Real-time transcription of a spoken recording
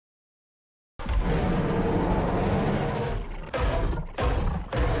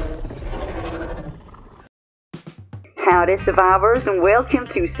Howdy survivors, and welcome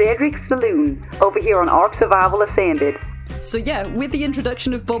to Cedric's Saloon, over here on Ark Survival Ascended. So yeah, with the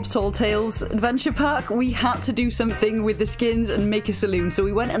introduction of Bob's Tall Tales Adventure Pack, we had to do something with the skins and make a saloon. So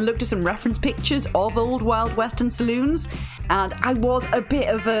we went and looked at some reference pictures of old Wild Western saloons, and I was a bit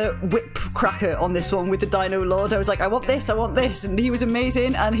of a whip cracker on this one with the Dino Lord. I was like, I want this, and he was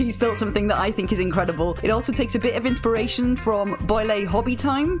amazing, and he's built something that I think is incredible. It also takes a bit of inspiration from Boylei Hobby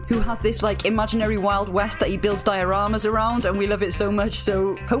Time, who has this like imaginary Wild West that he builds dioramas around, and we love it so much.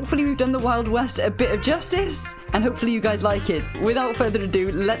 So hopefully we've done the Wild West a bit of justice, and hopefully you guys like it. Without further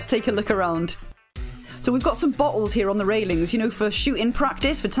ado, let's take a look around. So we've got some bottles here on the railings, you know, for shooting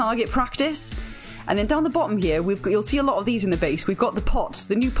practice, for target practice. And then down the bottom here, you'll see a lot of these in the base. We've got the pots,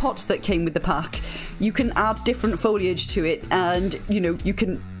 the new pots that came with the pack. You can add different foliage to it, and, you know, you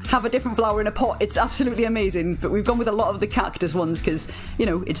can have a different flower in a pot. It's absolutely amazing. But we've gone with a lot of the cactus ones because, you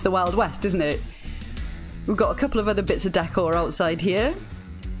know, it's the Wild West, isn't it? We've got a couple of other bits of decor outside here.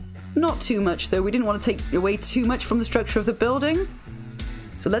 Not too much though, we didn't want to take away too much from the structure of the building.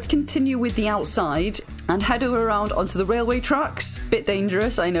 So let's continue with the outside and head over around onto the railway tracks. Bit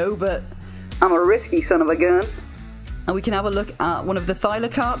dangerous, I know, but I'm a risky son of a gun. And we can have a look at one of the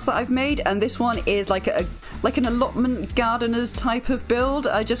thyla carts that I've made, and this one is like an allotment gardener's type of build.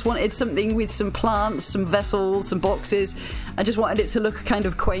 I just wanted something with some plants, some vessels, some boxes. I just wanted it to look kind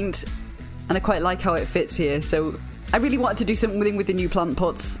of quaint, and I quite like how it fits here, so I really wanted to do something with the new plant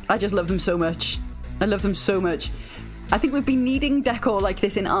pots. I just love them so much. I love them so much. I think we've been needing decor like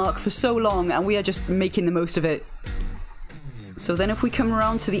this in Ark for so long, and we are just making the most of it. So then if we come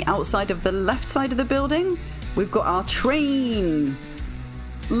around to the outside of the left side of the building, we've got our train.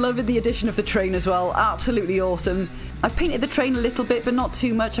 Loving the addition of the train as well. Absolutely awesome. I've painted the train a little bit, but not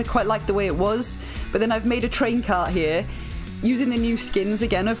too much. I quite like the way it was. But then I've made a train cart here, using the new skins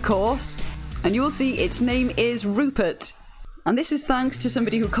again, of course. And you will see its name is Rupert. And this is thanks to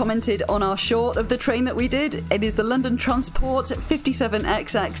somebody who commented on our short of the train that we did. It is the London Transport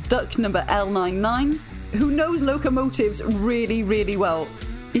 57XX Duck number L99, who knows locomotives really, really well.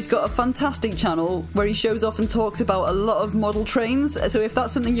 He's got a fantastic channel where he shows off and talks about a lot of model trains. So if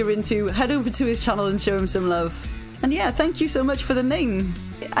that's something you're into, head over to his channel and show him some love. And yeah, thank you so much for the name.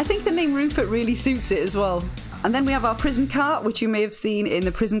 I think the name Rupert really suits it as well. And then we have our prison cart, which you may have seen in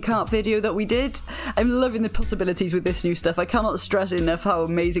the prison cart video that we did. I'm loving the possibilities with this new stuff. I cannot stress enough how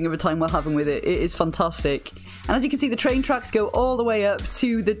amazing of a time we're having with it. It is fantastic. And as you can see, the train tracks go all the way up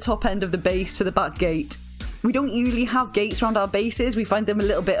to the top end of the base, to the back gate. We don't usually have gates around our bases. We find them a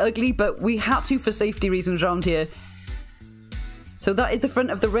little bit ugly, but we had to for safety reasons around here. So that is the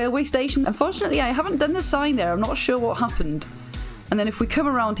front of the railway station. Unfortunately, I haven't done the sign there. I'm not sure what happened. And then if we come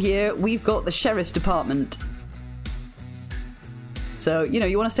around here, we've got the sheriff's department. So, you know,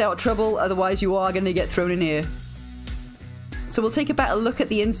 you want to stay out of trouble, otherwise you are going to get thrown in here. So we'll take a better look at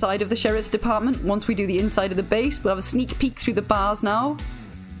the inside of the sheriff's department once we do the inside of the base. We'll have a sneak peek through the bars now.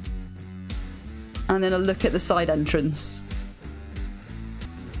 And then a look at the side entrance.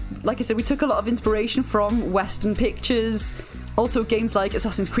 Like I said, we took a lot of inspiration from Western pictures. Also games like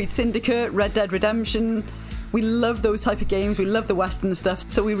Assassin's Creed Syndicate, Red Dead Redemption. We love those type of games, we love the Western stuff,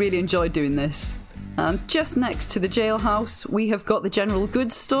 so we really enjoyed doing this. And just next to the jailhouse, we have got the general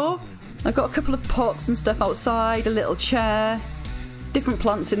goods store. I've got a couple of pots and stuff outside, a little chair, different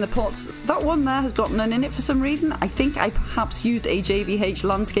plants in the pots. That one there has got none in it for some reason. I think I perhaps used a JVH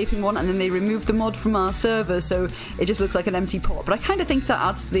landscaping one and then they removed the mod from our server, so it just looks like an empty pot. But I kind of think that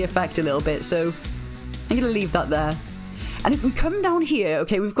adds to the effect a little bit, so I'm going to leave that there. And if we come down here,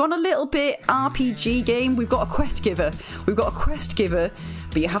 okay, we've gone a little bit RPG game. We've got a quest giver. We've got a quest giver,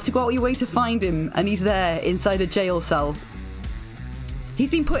 but you have to go out your way to find him, and he's there inside a jail cell. He's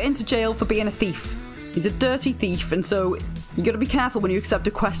been put into jail for being a thief. He's a dirty thief, and so you got to be careful when you accept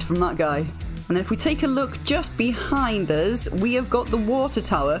a quest from that guy. And then if we take a look just behind us, we have got the water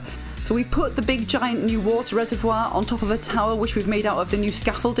tower. So we've put the big giant new water reservoir on top of a tower which we've made out of the new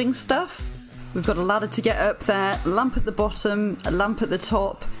scaffolding stuff. We've got a ladder to get up there, a lamp at the bottom, a lamp at the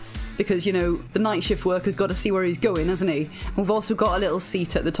top, because, you know, the night shift worker's got to see where he's going, hasn't he? And we've also got a little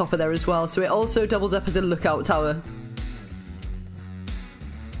seat at the top of there as well, so it also doubles up as a lookout tower.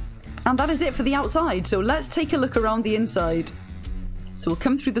 And that is it for the outside, so let's take a look around the inside. So we'll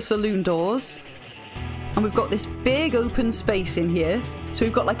come through the saloon doors, and we've got this big open space in here. So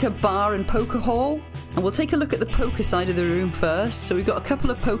we've got like a bar and poker hall, and we'll take a look at the poker side of the room first. So we've got a couple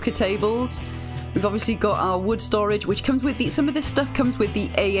of poker tables. We've obviously got our wood storage, which comes with some of this stuff comes with the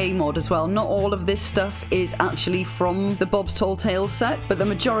AA mod as well. Not all of this stuff is actually from the Bob's Tall Tales set, but the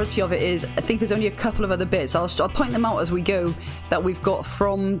majority of it is. I think there's only a couple of other bits. I'll point them out as we go that we've got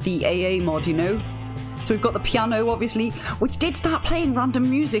from the AA mod, you know. So we've got the piano, obviously, which did start playing random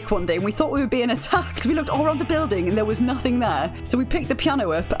music one day, and we thought we were being attacked. We looked all around the building and there was nothing there. So we picked the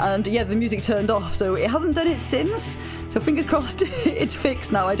piano up and yeah, the music turned off. So it hasn't done it since. So fingers crossed it's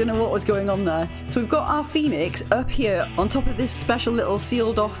fixed now. I don't know what was going on there. So we've got our Phoenix up here on top of this special little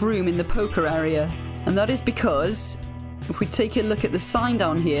sealed off room in the poker area. And that is because if we take a look at the sign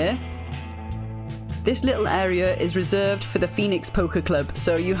down here, this little area is reserved for the Phoenix Poker Club,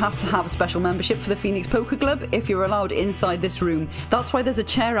 so you have to have a special membership for the Phoenix Poker Club if you're allowed inside this room. That's why there's a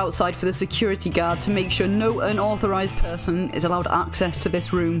chair outside for the security guard to make sure no unauthorized person is allowed access to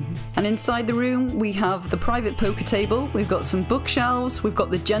this room. And inside the room we have the private poker table, we've got some bookshelves, we've got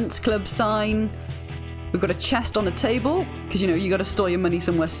the Gents Club sign, we've got a chest on a table, because you know, you got to store your money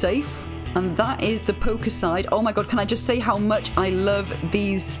somewhere safe. And that is the poker side. Oh my god, can I just say how much I love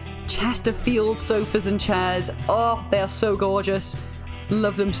these Chesterfield sofas and chairs. Oh, they are so gorgeous.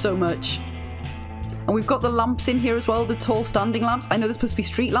 Love them so much. And we've got the lamps in here as well, the tall standing lamps. I know they're supposed to be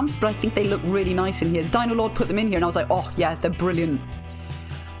street lamps, but I think they look really nice in here. The Dino Lord put them in here and I was like, oh yeah, they're brilliant.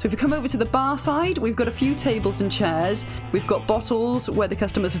 So if you come over to the bar side, we've got a few tables and chairs. We've got bottles where the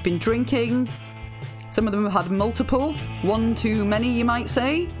customers have been drinking. Some of them have had multiple. One too many, you might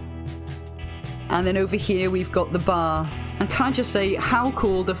say. And then over here we've got the bar. And can I just say how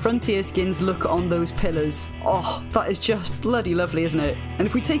cool the frontier skins look on those pillars. Oh, that is just bloody lovely, isn't it? And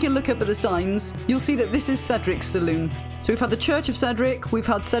if we take a look up at the signs, you'll see that this is Cedric's Saloon. So we've had the Church of Cedric, we've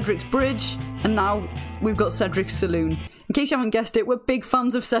had Cedric's Bridge, and now we've got Cedric's Saloon. In case you haven't guessed it, we're big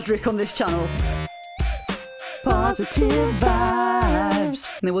fans of Cedric on this channel. Positive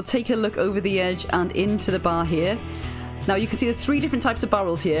vibes. And then we'll take a look over the edge and into the bar here. Now you can see there's 3 different types of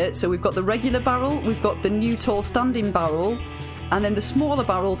barrels here. So we've got the regular barrel, we've got the new tall standing barrel, and then the smaller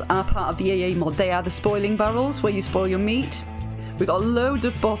barrels are part of the AA mod. They are the spoiling barrels where you spoil your meat. We've got loads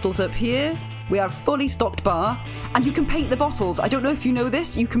of bottles up here. We are a fully stocked bar, and you can paint the bottles. I don't know if you know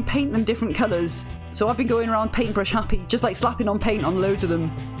this, you can paint them different colours. So I've been going around paintbrush happy, just like slapping on paint on loads of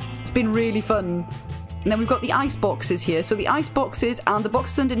them. It's been really fun. And then we've got the ice boxes here. So the ice boxes and the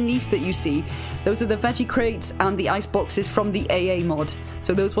boxes underneath that you see, those are the veggie crates and the ice boxes from the AA mod.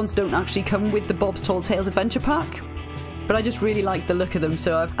 So those ones don't actually come with the Bob's Tall Tales Adventure Pack. But I just really like the look of them,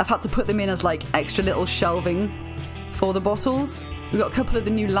 so I've had to put them in as like extra little shelving for the bottles. We've got a couple of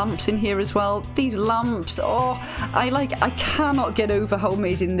the new lamps in here as well. These lamps, oh, I cannot get over how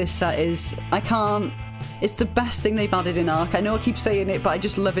amazing this set is. I can't. It's the best thing they've added in Ark. I know I keep saying it, but I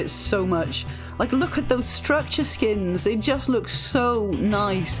just love it so much. Like, look at those structure skins. They just look so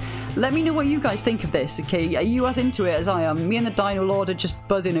nice. Let me know what you guys think of this, okay? Are you as into it as I am? Me and the Dino Lord are just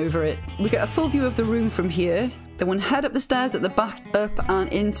buzzing over it. We get a full view of the room from here. Then we'll head up the stairs at the back, up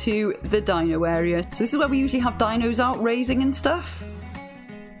and into the dino area. So this is where we usually have dinos out raising and stuff.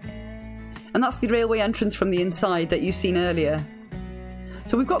 And that's the railway entrance from the inside that you've seen earlier.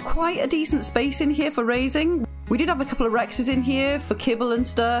 So we've got quite a decent space in here for raising. We did have a couple of Rexes in here for kibble and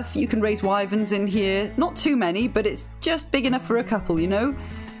stuff. You can raise wyverns in here. Not too many, but it's just big enough for a couple, you know?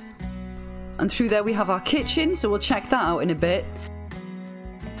 And through there we have our kitchen, so we'll check that out in a bit.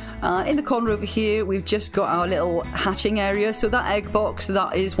 In the corner over here, we've just got our little hatching area. So that egg box,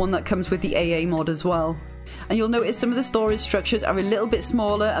 that is one that comes with the AA mod as well. And you'll notice some of the storage structures are a little bit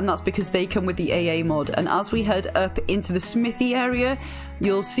smaller, and that's because they come with the AA mod. And as we head up into the smithy area,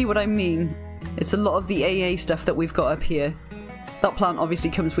 you'll see what I mean. It's a lot of the AA stuff that we've got up here. That plant obviously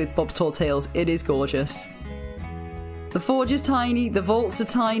comes with Bob's Tall Tales. It is gorgeous. The forge is tiny, the vaults are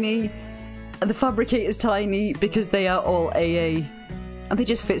tiny, and the fabricator's tiny because they are all AA. And they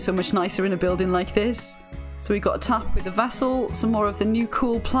just fit so much nicer in a building like this. So we've got a tap with the vessel, some more of the new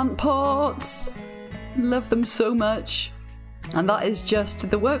cool plant pots. Love them so much. And that is just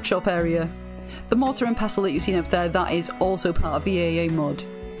the workshop area. The mortar and pestle that you've seen up there, that is also part of the AA mod.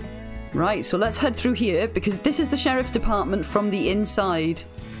 Right, so let's head through here because this is the sheriff's department from the inside.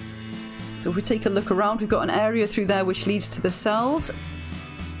 So if we take a look around, we've got an area through there which leads to the cells.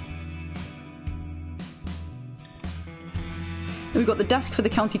 We've got the desk for the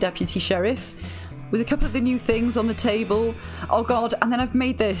county deputy sheriff, with a couple of the new things on the table. Oh god, and then I've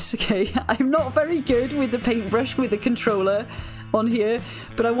made this, okay? I'm not very good with the paintbrush with the controller on here,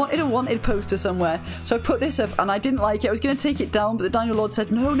 but I wanted a wanted poster somewhere. So I put this up and I didn't like it. I was going to take it down, but the Dino Lord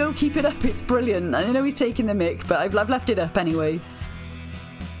said, no, keep it up, it's brilliant. And I know he's taking the mick, but I've left it up anyway.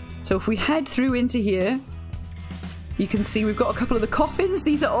 So if we head through into here, you can see we've got a couple of the coffins.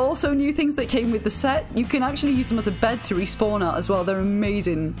 These are also new things that came with the set. You can actually use them as a bed to respawn at as well. They're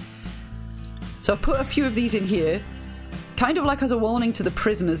amazing. So I've put a few of these in here, kind of like as a warning to the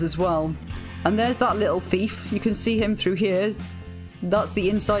prisoners as well. And there's that little thief. You can see him through here. That's the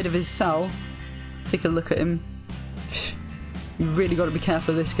inside of his cell. Let's take a look at him. You've really got to be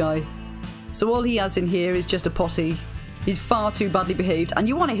careful of this guy. So all he has in here is just a potty. He's far too badly behaved, and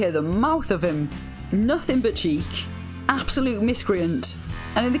you want to hear the mouth of him. Nothing but cheek. Absolute miscreant.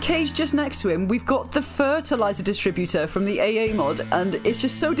 And in the cage just next to him, we've got the fertilizer distributor from the AA mod, and it's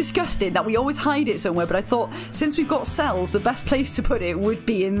just so disgusting that we always hide it somewhere, but I thought, since we've got cells, the best place to put it would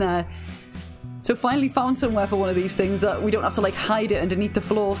be in there. So finally found somewhere for one of these things that we don't have to like hide it underneath the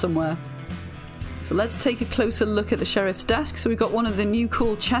floor somewhere. So let's take a closer look at the sheriff's desk. So we've got one of the new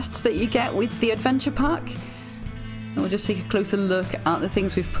cool chests that you get with the adventure pack. And we'll just take a closer look at the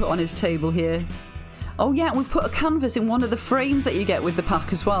things we've put on his table here. Oh yeah, we've put a canvas in one of the frames that you get with the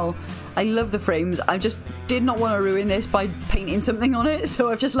pack as well. I love the frames. I just did not want to ruin this by painting something on it,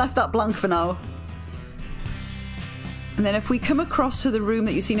 so I've just left that blank for now. And then if we come across to the room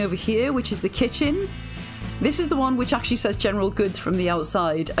that you've seen over here, which is the kitchen, this is the one which actually says general goods from the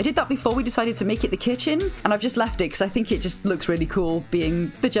outside. I did that before we decided to make it the kitchen, and I've just left it because I think it just looks really cool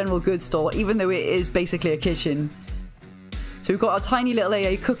being the general goods store, even though it is basically a kitchen. So we've got our tiny little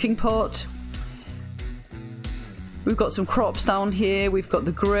AA cooking pot. We've got some crops down here. We've got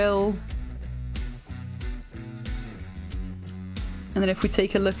the grill. And then if we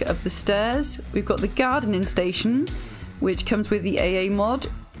take a look up the stairs, we've got the gardening station, which comes with the AA mod.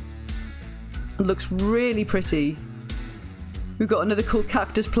 It looks really pretty. We've got another cool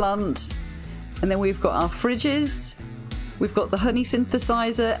cactus plant. And then we've got our fridges. We've got the honey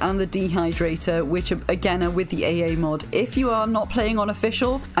synthesizer and the dehydrator, which again are with the AA mod. If you are not playing on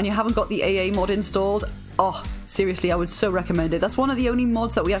official and you haven't got the AA mod installed, oh, seriously, I would so recommend it. That's one of the only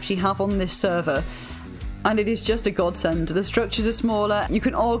mods that we actually have on this server. And it is just a godsend. The structures are smaller, you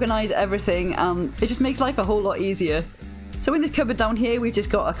can organise everything, and it just makes life a whole lot easier. So in this cupboard down here, we've just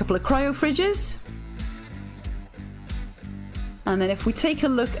got a couple of cryo fridges. And then if we take a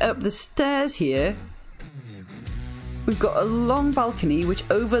look up the stairs here, we've got a long balcony which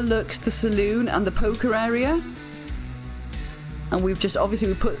overlooks the saloon and the poker area. And we've just, obviously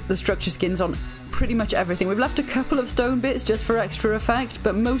we put the structure skins on pretty much everything. We've left a couple of stone bits just for extra effect,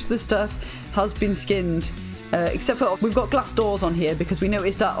 but most of the stuff has been skinned. Except for we've got glass doors on here because we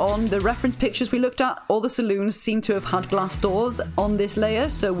noticed that on the reference pictures we looked at, all the saloons seem to have had glass doors on this layer,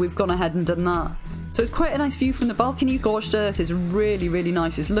 so we've gone ahead and done that. So it's quite a nice view from the balcony. Scorched Earth is really, really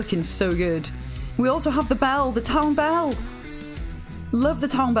nice. It's looking so good. We also have the bell, the town bell. Love the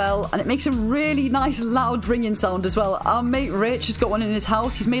town bell, and it makes a really nice loud ringing sound as well. Our mate Rich has got one in his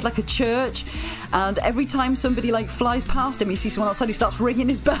house. He's made like a church, and every time somebody like flies past him, he sees someone outside, he starts ringing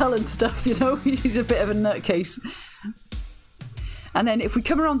his bell and stuff, you know. He's a bit of a nutcase. And then if we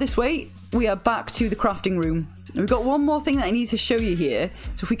come around this way, we are back to the crafting room. And we've got one more thing that I need to show you here.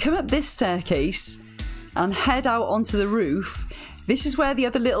 So if we come up this staircase and head out onto the roof, this is where the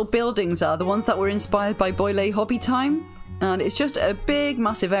other little buildings are, the ones that were inspired by Boylei Hobby Time. And it's just a big,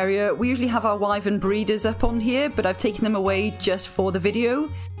 massive area. We usually have our wyvern breeders up on here, but I've taken them away just for the video.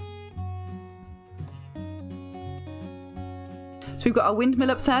 So we've got our windmill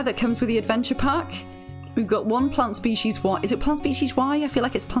up there that comes with the adventure pack. We've got one plant species Y. Is it plant species Y? I feel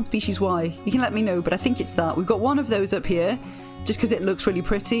like it's plant species Y. You can let me know, but I think it's that. We've got one of those up here, just because it looks really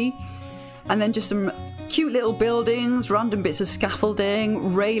pretty. And then just some cute little buildings, random bits of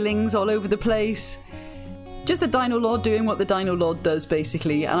scaffolding, railings all over the place. Just the Dino Lord doing what the Dino Lord does,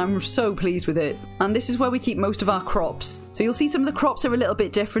 basically, and I'm so pleased with it. And this is where we keep most of our crops. So you'll see some of the crops are a little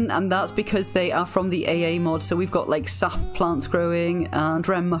bit different, and that's because they are from the AA mod. So we've got like sap plants growing and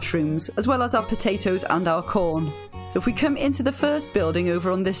rem mushrooms, as well as our potatoes and our corn. So if we come into the first building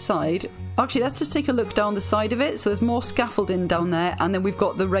over on this side, actually let's just take a look down the side of it. So there's more scaffolding down there, and then we've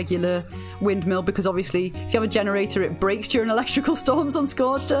got the regular windmill, because obviously if you have a generator it breaks during electrical storms on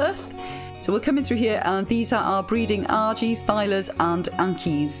Scorched Earth. So we're coming through here, and these are our breeding Argies, Thylers and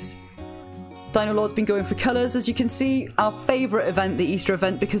Ankies. Dino Lord's been going for colours, as you can see. Our favourite event, the Easter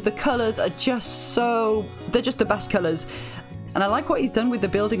event, because the colours are just so... they're just the best colours. And I like what he's done with the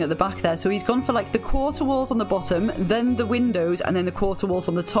building at the back there. So he's gone for like the quarter walls on the bottom, then the windows, and then the quarter walls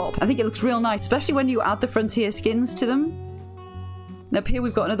on the top. I think it looks real nice, especially when you add the frontier skins to them. And up here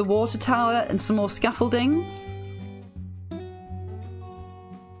we've got another water tower and some more scaffolding.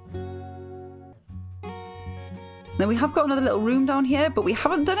 Now we have got another little room down here, but we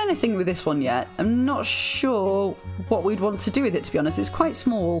haven't done anything with this one yet. I'm not sure what we'd want to do with it, to be honest. It's quite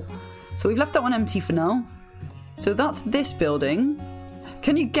small. So we've left that one empty for now. So that's this building.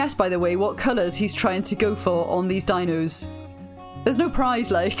 Can you guess, by the way, what colours he's trying to go for on these dinos? There's no prize,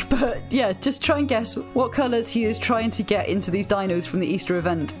 like, but yeah, just try and guess what colours he is trying to get into these dinos from the Easter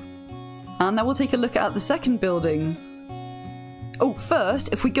event. And now we'll take a look at the second building. Oh,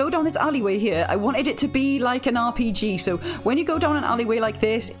 first, if we go down this alleyway here, I wanted it to be like an RPG. So when you go down an alleyway like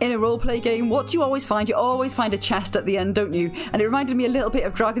this in a roleplay game, what do you always find? You always find a chest at the end, don't you? And it reminded me a little bit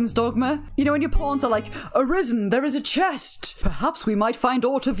of Dragon's Dogma. You know, when your pawns are like, "Arisen, there is a chest. Perhaps we might find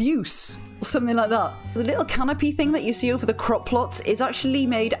aught of use." Or something like that. The little canopy thing that you see over the crop plots is actually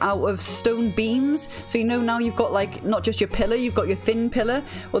made out of stone beams. So you know now you've got like, not just your pillar, you've got your thin pillar.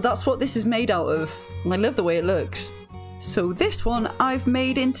 Well, that's what this is made out of. And I love the way it looks. So this one I've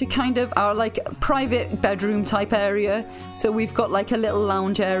made into kind of our like private bedroom type area. So we've got like a little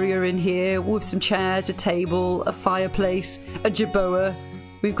lounge area in here with some chairs, a table, a fireplace, a jerboa.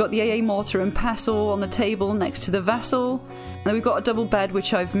 We've got the AA mortar and pestle on the table next to the vessel. And then we've got a double bed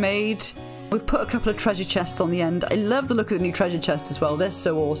which I've made. We've put a couple of treasure chests on the end. I love the look of the new treasure chests as well. They're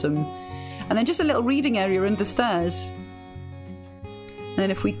so awesome. And then just a little reading area under the stairs. And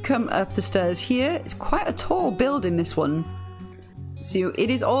then if we come up the stairs here, it's quite a tall building, this one. So it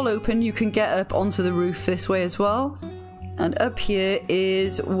is all open. You can get up onto the roof this way as well. And up here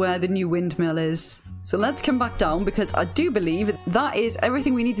is where the new windmill is. So let's come back down because I do believe that is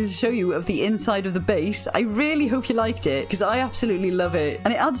everything we needed to show you of the inside of the base. I really hope you liked it because I absolutely love it.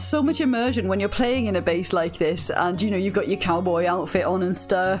 And it adds so much immersion when you're playing in a base like this and, you know, you've got your cowboy outfit on and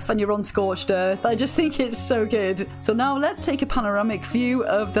stuff and you're on Scorched Earth. I just think it's so good. So now let's take a panoramic view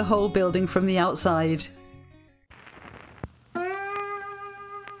of the whole building from the outside.